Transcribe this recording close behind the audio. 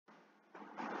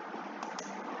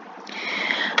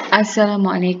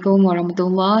Assalamualaikum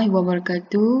warahmatullahi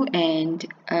wabarakatuh and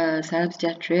salam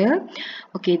sejahtera.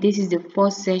 Okay, this is the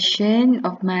fourth session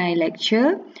of my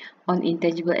lecture on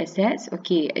intangible assets.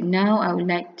 Okay, now I would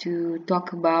like to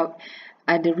talk about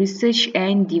the research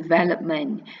and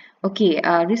development. Okay,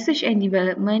 research and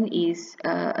development is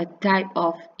a type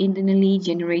of internally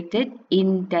generated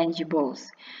intangibles.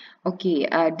 Okay,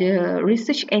 the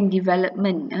research and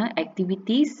development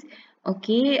activities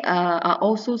are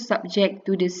also subject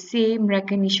to the same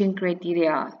recognition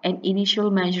criteria and initial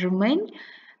measurement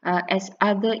as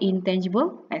other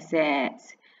intangible assets.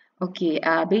 Okay,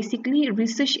 basically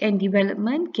research and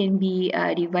development can be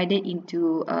divided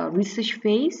into research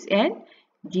phase and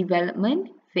development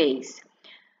phase.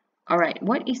 Alright,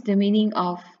 what is the meaning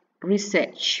of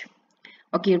research?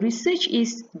 Okay, research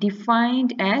is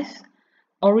defined as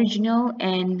original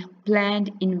and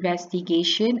planned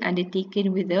investigation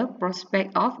undertaken with the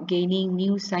prospect of gaining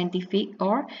new scientific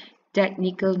or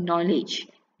technical knowledge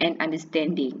and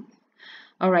understanding.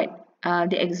 Alright,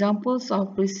 the examples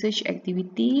of research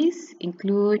activities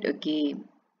include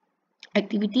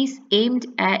activities aimed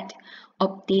at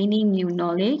obtaining new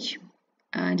knowledge,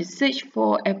 the search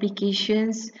for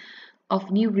applications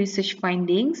of new research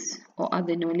findings or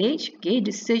other knowledge, the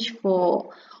search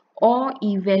for or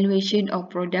evaluation of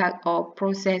product or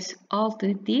process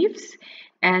alternatives,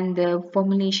 and the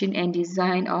formulation and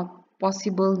design of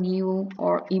possible new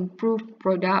or improved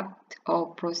product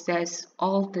or process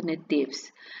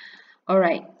alternatives.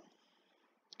 Alright,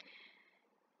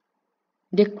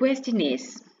 the question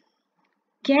is,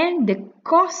 can the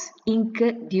cost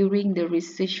incurred during the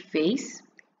research phase,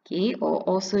 or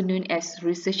also known as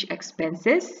research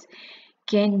expenses,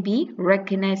 can be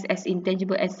recognized as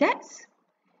intangible assets?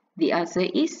 The answer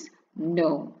is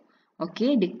no.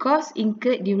 Okay, the cost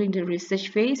incurred during the research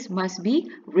phase must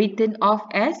be written off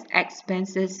as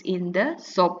expenses in the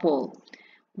SOPOL.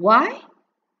 Why?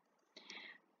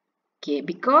 Okay,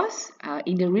 because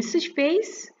in the research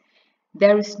phase,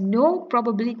 there is no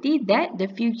probability that the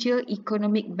future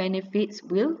economic benefits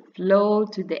will flow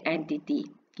to the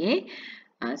entity. Okay,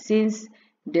 since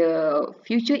the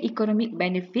future economic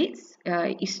benefits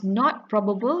is not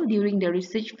probable during the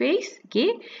research phase,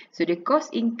 so the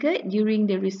cost incurred during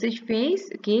the research phase,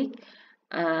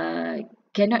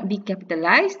 cannot be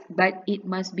capitalized, but it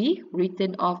must be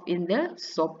written off in the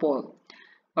SOPOL.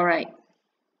 Alright.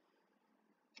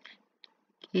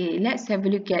 Okay, let's have a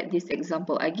look at this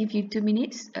example. I give you 2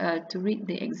 minutes to read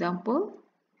the example.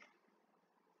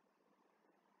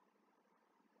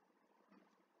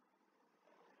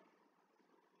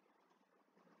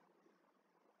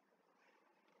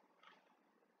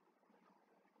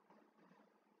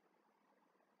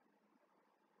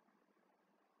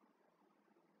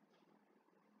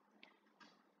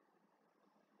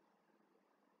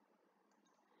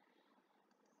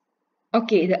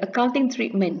 Okay, the accounting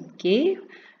treatment,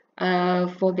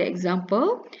 for the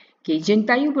example,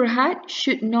 Jentayu Berhad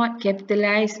should not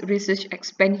capitalize research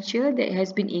expenditure that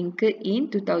has been incurred in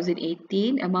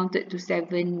 2018 amounted to 7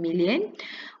 million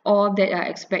or that are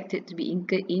expected to be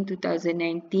incurred in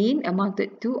 2019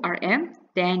 amounted to RM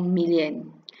 10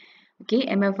 million. Okay,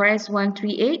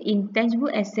 MFRS138 intangible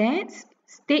assets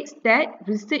states that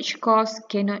research costs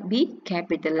cannot be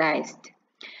capitalized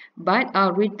but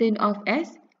are written off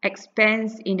as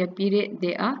expense in the period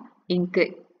they are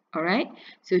incurred. Alright,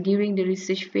 so during the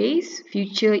research phase,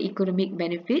 future economic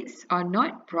benefits are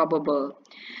not probable.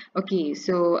 Okay,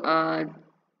 so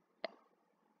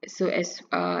as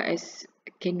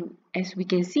we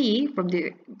can see from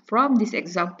this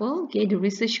example, the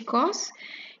research costs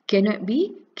cannot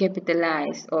be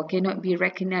capitalized or cannot be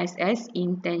recognized as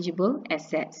intangible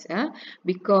assets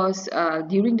because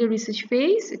during the research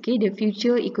phase, the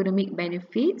future economic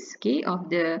benefits of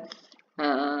the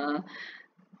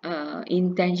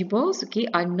intangibles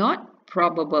are not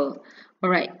probable.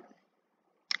 Alright,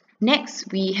 next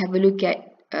we have a look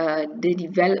at the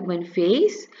development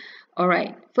phase.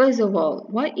 Alright, first of all,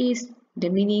 what is the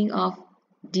meaning of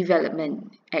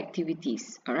development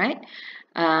activities? Alright,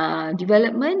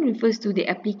 development refers to the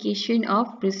application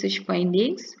of research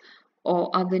findings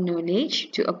or other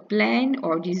knowledge to a plan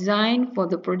or design for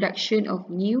the production of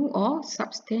new or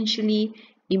substantially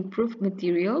improved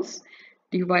materials,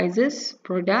 devices,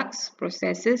 products,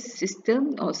 processes,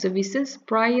 systems, or services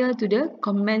prior to the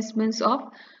commencement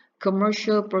of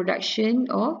commercial production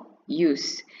or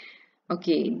use.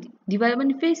 Okay,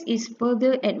 development phase is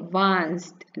further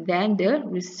advanced than the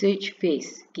research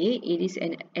phase. It is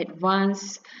an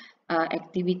advanced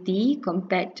activity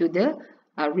compared to the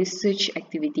research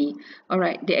activity.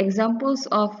 Alright, the examples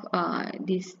of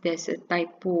this, there's a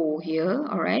typo here.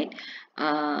 Alright,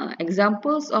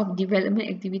 examples of development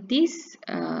activities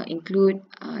include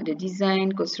the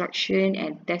design, construction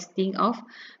and testing of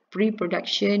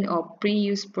pre-production or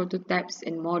pre-use prototypes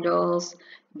and models,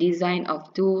 design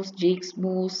of tools, jigs,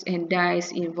 molds and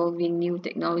dies involving new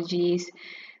technologies,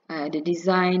 the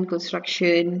design,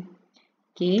 construction,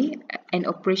 okay, and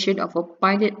operation of a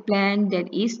pilot plant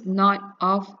that is not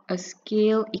of a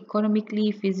scale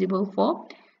economically feasible for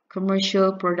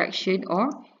commercial production or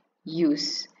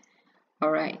use.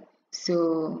 Alright,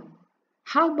 so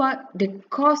how about the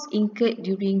cost incurred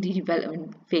during the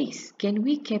development phase? Can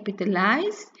we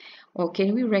capitalize or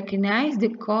can we recognize the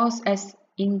cost as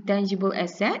intangible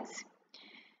assets?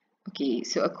 Okay,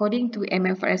 so according to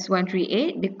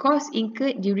MFRS138, the cost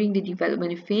incurred during the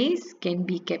development phase can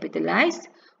be capitalized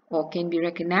or can be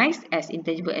recognized as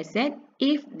intangible asset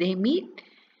if they meet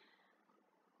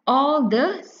all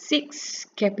the 6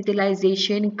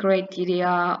 capitalization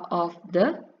criteria of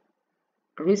the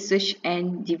research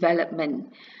and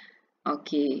development.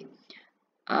 Okay,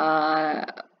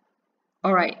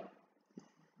 alright.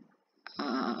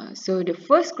 So the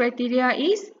first criteria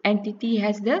is entity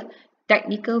has the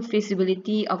technical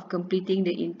feasibility of completing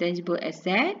the intangible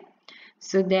asset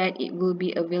so that it will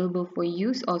be available for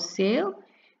use or sale.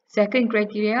 Second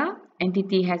criteria,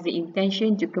 entity has the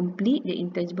intention to complete the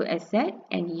intangible asset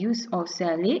and use or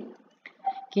sell it.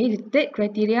 Okay, the third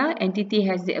criteria, entity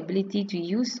has the ability to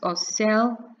use or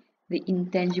sell the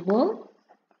intangible.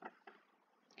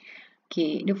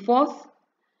 Okay, the fourth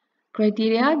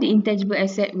criteria, the intangible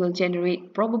asset will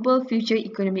generate probable future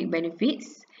economic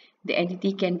benefits. The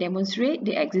entity can demonstrate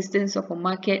the existence of a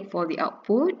market for the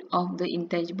output of the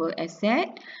intangible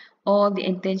asset or the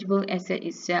intangible asset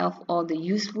itself or the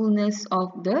usefulness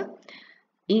of the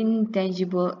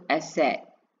intangible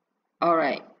asset.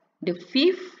 Alright, the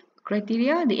fifth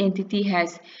criteria, the entity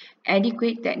has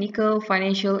adequate technical,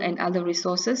 financial and other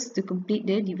resources to complete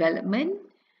the development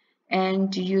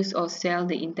and to use or sell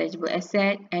the intangible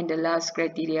asset. And the last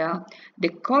criteria, the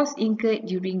cost incurred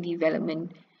during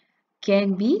development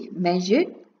can be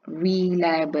measured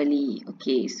reliably.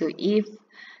 Okay, so if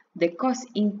the cost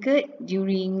incurred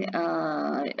during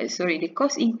the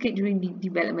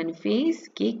development phase,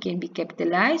 okay, can be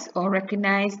capitalized or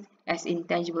recognized as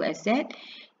intangible asset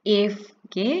if,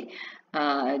 okay,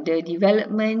 the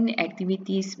development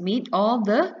activities meet all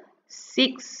the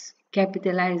 6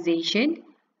 capitalization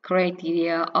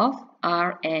criteria of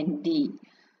R&D.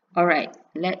 Alright,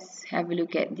 let's have a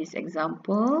look at this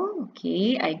example.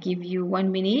 Okay, I give you 1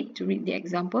 minute to read the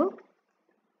example.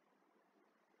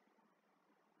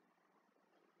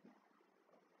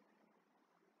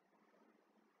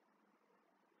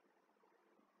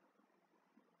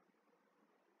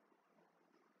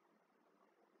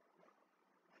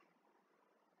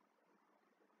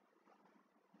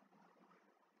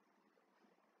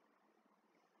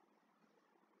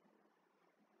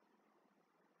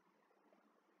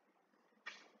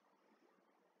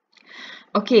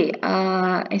 Okay,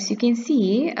 as you can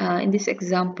see in this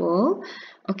example,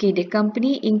 okay, the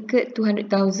company incurred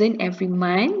 200,000 every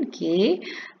month, okay,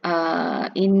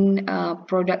 in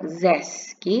product Z,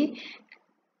 okay,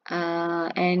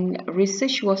 and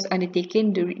research was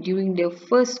undertaken during the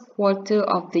first quarter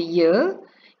of the year,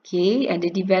 okay, and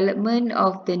the development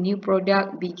of the new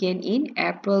product began in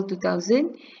April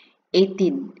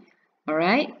 2018.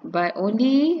 Alright, but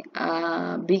only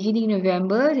beginning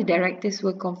November, the directors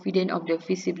were confident of the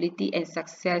feasibility and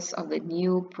success of the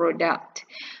new product.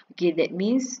 Okay, that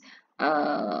means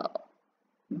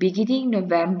beginning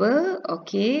November,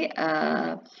 okay,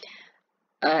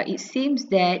 it seems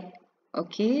that,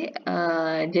 okay,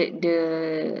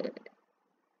 the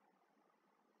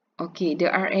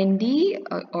R&D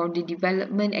or the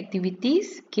development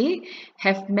activities, okay,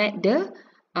 have met the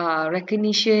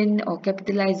recognition or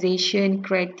capitalization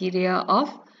criteria of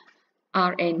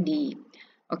R&D.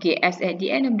 Okay, as at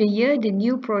the end of the year, the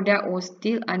new product was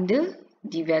still under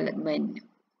development.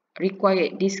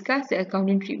 Required, discuss the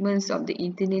accounting treatments of the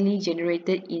internally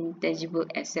generated intangible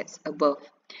assets above.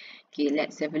 Okay,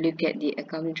 let's have a look at the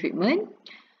accounting treatment.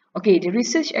 Okay, the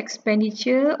research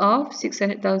expenditure of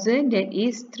 600,000, that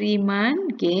is 3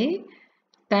 months, okay,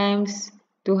 times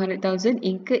 200,000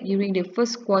 incurred during the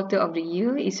first quarter of the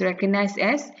year is recognized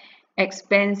as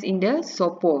expense in the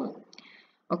SOPO.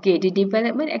 Okay, the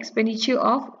development expenditure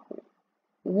of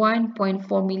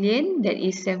 1.4 million, that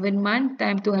is 7 months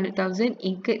times 200,000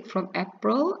 incurred from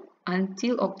April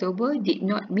until October did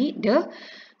not meet the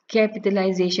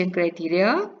capitalization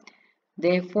criteria.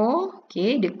 Therefore,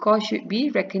 okay, the cost should be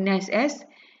recognized as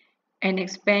and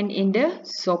expand in the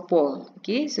SOPOL.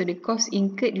 Okay, so the cost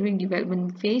incurred during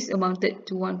development phase amounted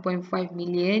to 1.5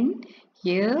 million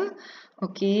here.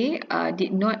 Okay,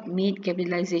 did not meet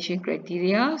capitalization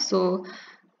criteria, so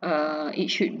it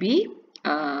should be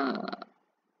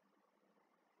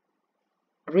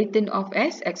written off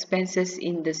as expenses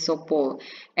in the SOPOL.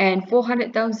 And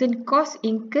 400,000 costs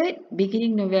incurred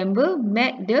beginning November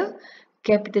met the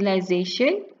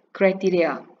capitalization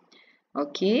criteria.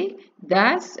 Okay,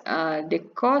 thus the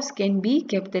cost can be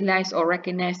capitalized or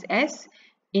recognized as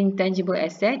intangible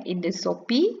asset in the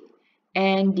SOPI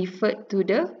and deferred to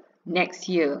the next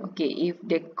year. Okay, if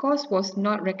the cost was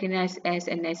not recognized as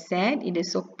an asset in the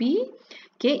SOPI,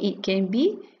 okay, it can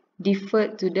be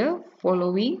deferred to the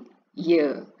following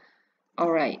year.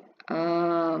 Alright,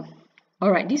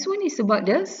 alright, this one is about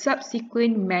the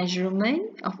subsequent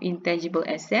measurement of intangible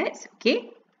assets.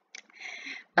 Okay.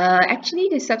 Actually,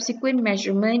 the subsequent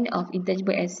measurement of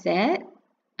intangible asset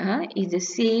is the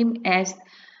same as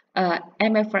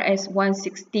MFRS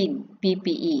 116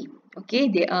 PPE. Okay,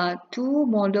 there are two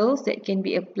models that can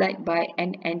be applied by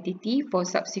an entity for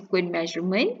subsequent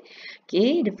measurement.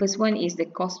 Okay, the first one is the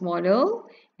cost model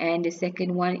and the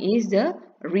second one is the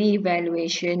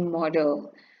revaluation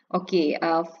model. Okay,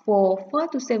 for 4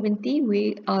 to 70,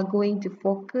 we are going to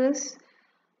focus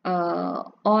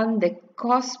on the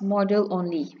cost model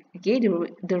only. Okay,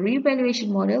 the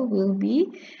revaluation model will be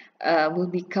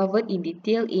covered in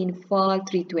detail in file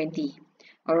 320.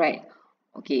 All right.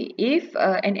 Okay, if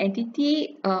an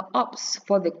entity opts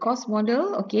for the cost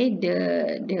model, okay,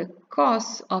 the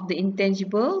cost of the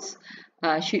intangibles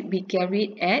should be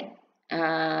carried at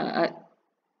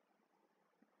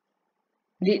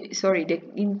the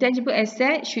intangible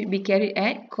asset should be carried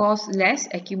at cost less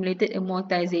accumulated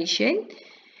amortization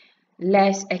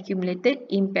less accumulated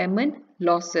impairment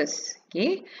losses.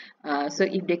 Okay, so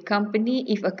if a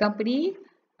company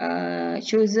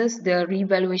chooses the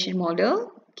revaluation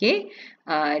model, okay,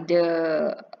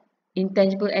 the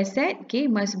intangible asset, okay,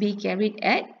 must be carried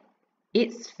at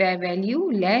its fair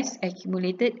value less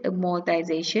accumulated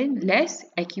amortization less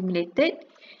accumulated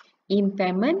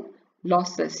impairment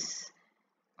losses.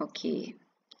 Okay.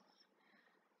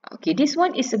 Okay, this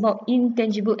one is about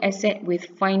intangible asset with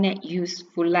finite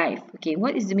useful life. Okay,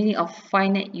 what is the meaning of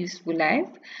finite useful life?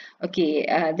 Okay,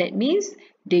 that means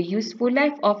the useful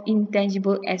life of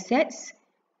intangible assets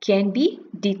can be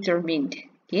determined.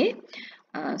 Okay,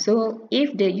 so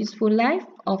if the useful life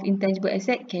of intangible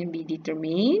asset can be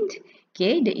determined,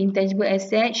 okay, the intangible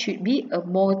asset should be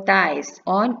amortized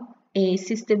on a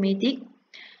systematic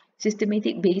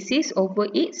basis over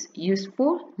its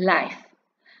useful life.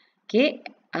 Okay.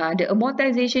 The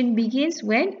amortization begins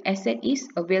when asset is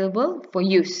available for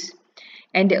use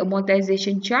and the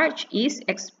amortization charge is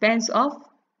expense of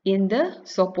in the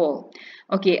SOPOL.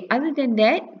 Okay, other than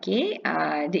that, okay,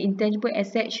 the intangible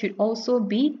asset should also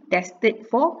be tested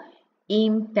for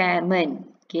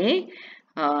impairment, okay,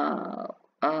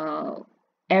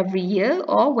 every year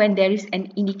or when there is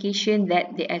an indication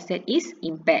that the asset is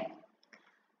impaired.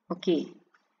 Okay,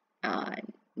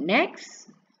 next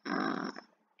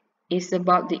is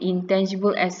about the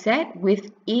intangible asset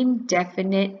with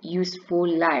indefinite useful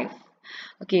life.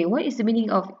 Okay, what is the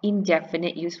meaning of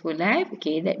indefinite useful life?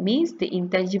 Okay, that means the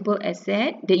intangible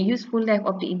asset, the useful life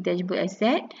of the intangible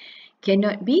asset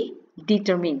cannot be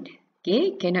determined.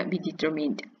 Okay, cannot be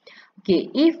determined. Okay,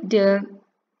 if the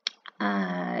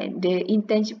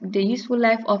useful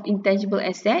life of intangible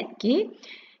asset, okay,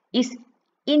 is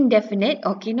indefinite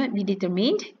or cannot be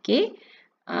determined, okay,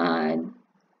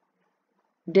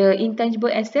 the intangible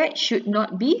asset should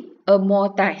not be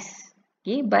amortized,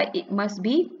 okay, but it must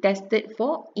be tested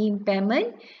for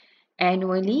impairment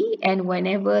annually and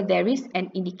whenever there is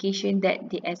an indication that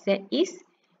the asset is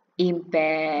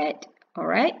impaired. All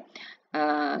right.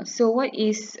 So what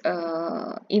is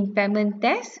impairment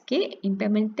test? Okay,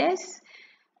 impairment test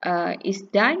is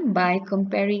done by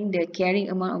comparing the carrying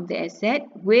amount of the asset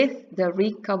with the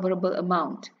recoverable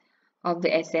amount of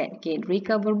the asset. Okay,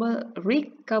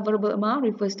 recoverable amount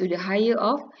refers to the higher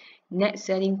of net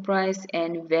selling price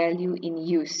and value in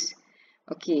use.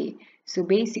 Okay, so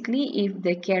basically if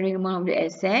the carrying amount of the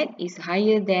asset is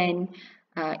higher than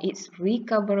its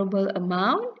recoverable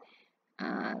amount,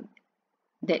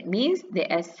 that means the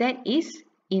asset is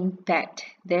impaired.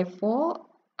 Therefore,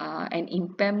 an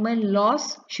impairment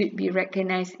loss should be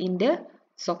recognized in the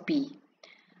SOPI.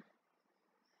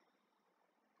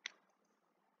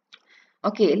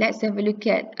 Okay, let's have a look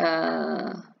at,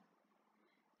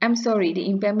 I'm sorry, the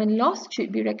impairment loss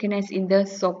should be recognized in the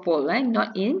SOPOL, right?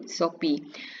 Not in SOPI.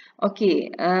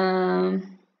 Okay,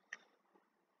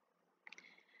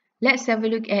 Let's have a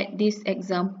look at this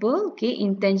example. Okay,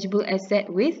 intangible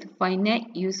asset with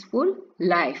finite useful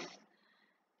life.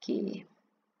 Okay,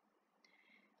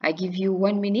 I give you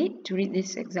 1 minute to read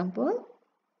this example.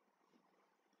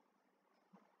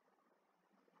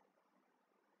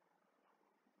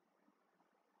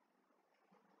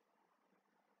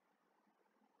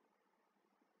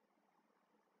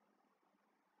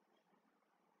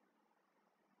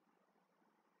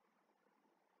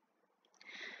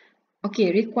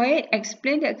 Okay, required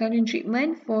explain the accounting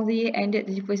treatment for the year ended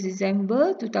 31st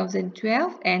December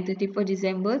 2012 and 31st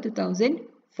December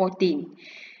 2014.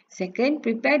 Second,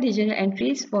 prepare the journal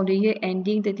entries for the year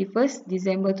ending 31st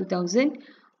December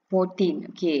 2014.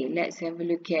 Okay, let's have a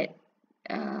look at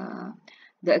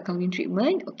the accounting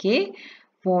treatment. Okay,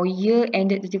 for year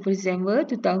ended 31st December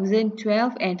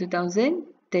 2012 and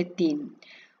 2013.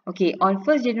 Okay, on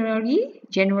 1st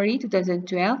January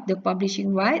 2012, the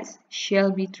publishing rights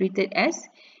shall be treated as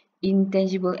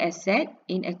intangible asset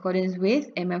in accordance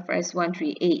with MFRS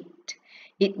 138.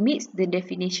 It meets the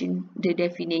definition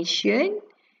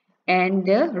and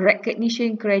the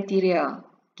recognition criteria,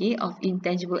 okay, of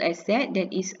intangible asset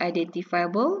that is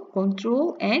identifiable,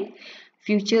 control and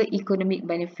future economic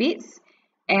benefits,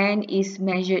 and is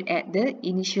measured at the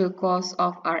initial cost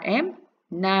of RM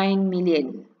 9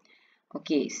 million.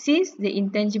 Okay, since the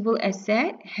intangible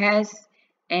asset has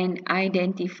an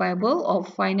identifiable or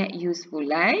finite useful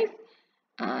life,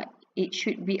 it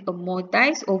should be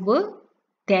amortized over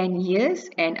 10 years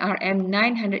and RM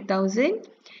 900,000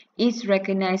 is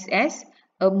recognized as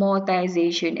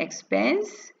amortization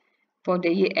expense for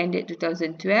the year ended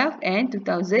 2012 and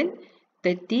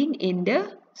 2013 in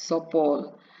the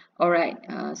SOPOL. Alright,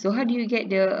 so how do you get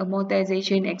the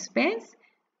amortization expense?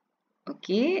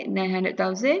 Okay,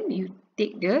 900,000, you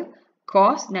take the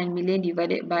cost 9 million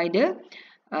divided by the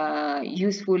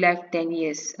useful life 10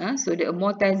 years. So the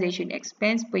amortization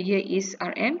expense per year is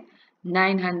RM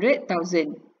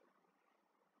 900,000.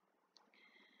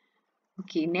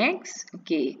 Okay, next.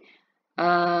 Okay,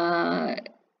 the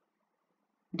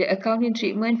accounting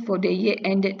treatment for the year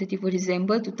ended 31st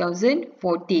December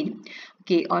 2014.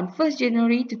 Okay, on 1st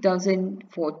January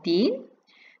 2014,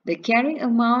 the carrying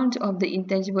amount of the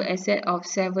intangible asset of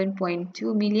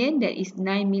 7.2 million, that is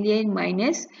 9 million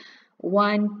minus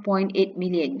 1.8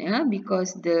 million,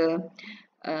 because the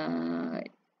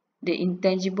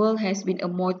intangible has been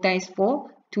amortized for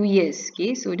 2 years.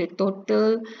 Okay, so the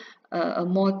total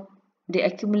the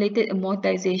accumulated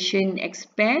amortization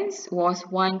expense was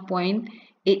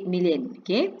 1.8 million.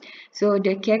 Okay, so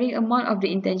the carrying amount of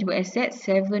the intangible asset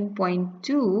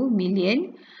 7.2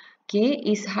 million, okay,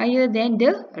 is higher than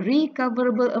the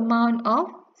recoverable amount of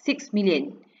 6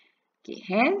 million. Okay,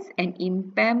 hence an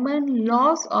impairment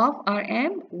loss of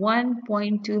RM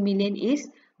 1.2 million is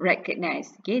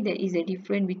recognized. Okay, there is a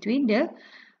difference between the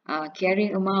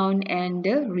carrying amount and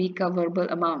the recoverable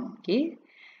amount. Okay,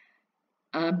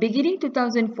 beginning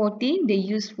 2014, the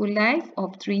useful life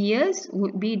of 3 years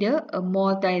would be the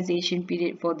amortization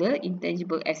period for the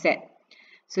intangible asset.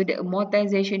 So the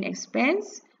amortization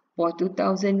expense for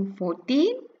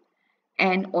 2014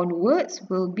 and onwards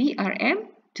will be RM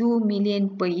 2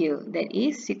 million per year. That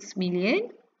is 6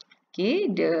 million. Okay,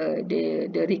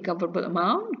 the recoverable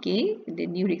amount. Okay, the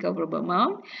new recoverable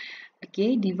amount.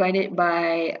 Okay, divided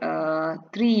by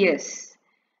 3 years.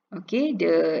 Okay,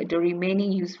 the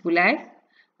remaining useful life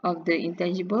of the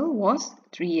intangible was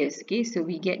 3 years. Okay, so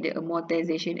we get the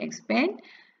amortization expense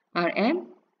RM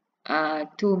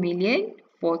 2 million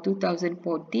for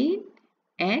 2014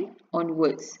 and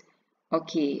onwards.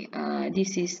 Okay,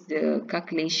 this is the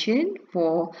calculation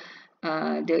for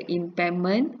the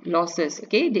impairment losses.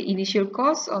 Okay, the initial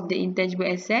cost of the intangible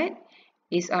asset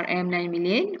is RM 9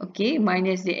 million. Okay,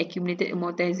 minus the accumulated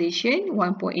amortization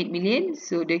 1.8 million.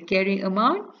 So the carrying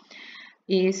amount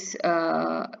is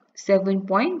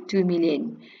 7.2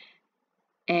 million.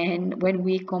 And when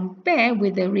we compare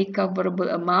with the recoverable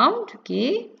amount,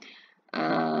 okay,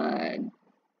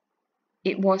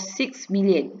 it was 6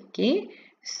 million. Okay,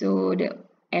 so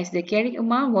as the carrying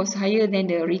amount was higher than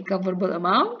the recoverable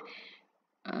amount,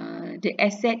 the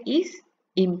asset is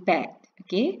impaired.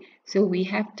 Okay, so we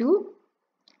have to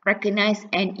recognize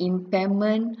an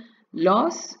impairment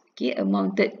loss, okay,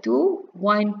 amounted to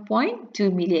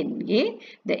 1.2 million. Okay,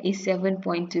 that is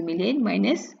 7.2 million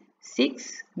minus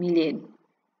 6 million.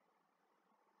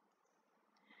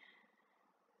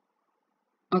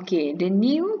 Okay, the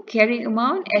new carrying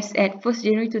amount as at 1st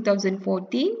January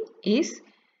 2014 is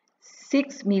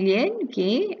 6 million.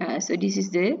 Okay, so this is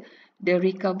the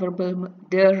recoverable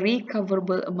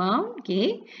amount.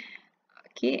 Okay,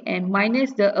 Okay, and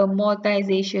minus the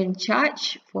amortization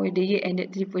charge for the year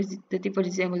ended 31st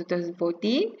December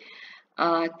 2014,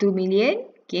 2 million.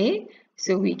 Okay,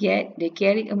 so we get the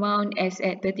carrying amount as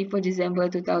at 31st December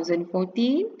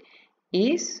 2014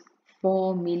 is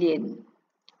 4 million.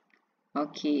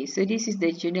 Okay, so this is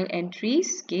the journal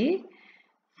entries, okay,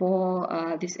 for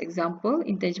this example,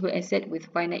 intangible asset with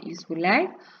finite useful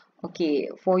life. Okay,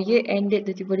 for year ended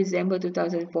 31st December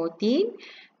 2014,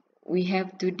 we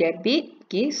have to debit,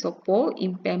 okay, SOPO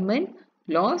impairment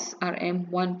loss RM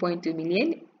 1.2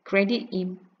 million, credit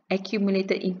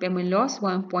accumulated impairment loss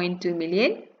 1.2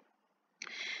 million.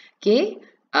 Okay,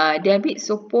 debit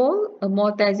SOPO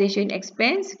amortization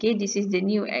expense. Okay, this is the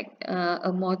new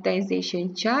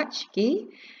amortization charge. Okay,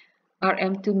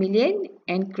 RM 2 million,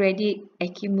 and credit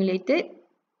accumulated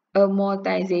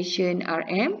amortization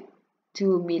RM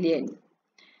 2 million.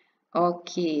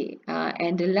 Okay,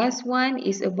 and the last one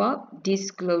is about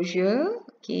disclosure,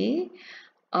 okay,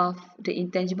 of the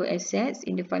intangible assets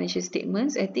in the financial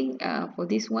statements. I think for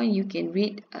this one you can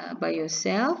read by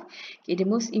yourself. Okay, the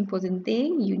most important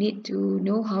thing, you need to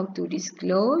know how to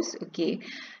disclose, okay,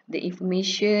 the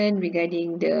information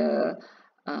regarding the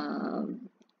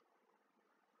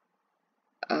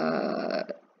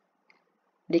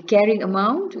carrying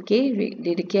amount, okay,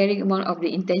 the carrying amount of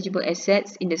the intangible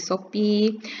assets in the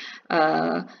SOPI,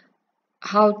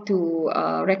 how to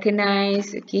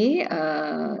recognize, okay,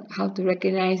 how to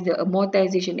recognize the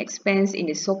amortization expense in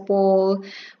the SOPO,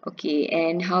 okay,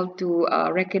 and how to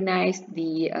recognize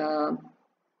the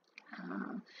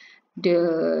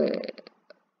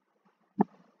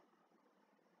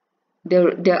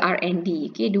R&D,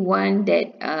 okay,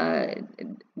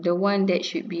 the one that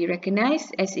should be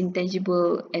recognized as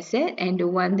intangible asset and the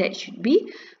one that should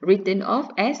be written off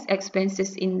as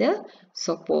expenses in the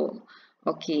SOPO.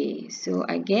 Okay, so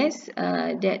I guess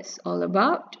that's all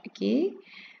about, okay,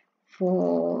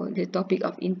 for the topic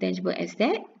of intangible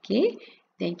asset. Okay,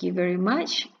 thank you very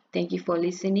much. Thank you for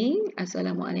listening.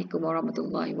 Assalamualaikum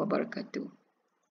warahmatullahi wabarakatuh.